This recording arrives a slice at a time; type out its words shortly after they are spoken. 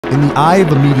In the eye of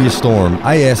a media storm,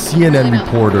 I asked CNN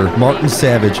reporter Martin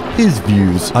Savidge his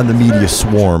views on the media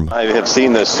swarm. I have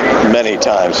seen this many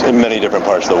times in many different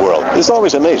parts of the world. It's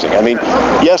always amazing. I mean,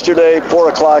 yesterday, 4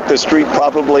 o'clock, the street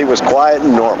probably was quiet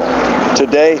and normal.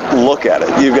 Today, look at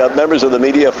it. You've got members of the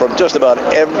media from just about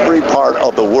every part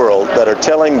of the world that are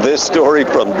telling this story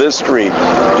from this street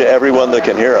to everyone that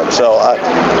can hear them. So,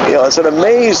 it's an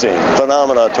amazing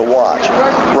phenomenon to watch.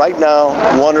 Right now,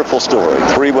 wonderful story.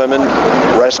 3 women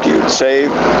rescued,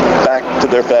 saved, back to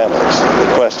their families.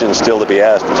 The question still to be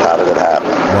asked is, how did it happen?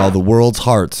 While the world's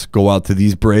hearts go out to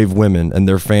these brave women and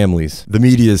their families, the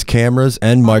media's cameras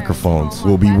and microphones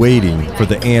will be waiting for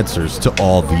the answers to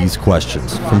all these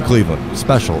questions. From Cleveland,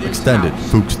 special extended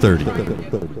Foox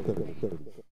 30.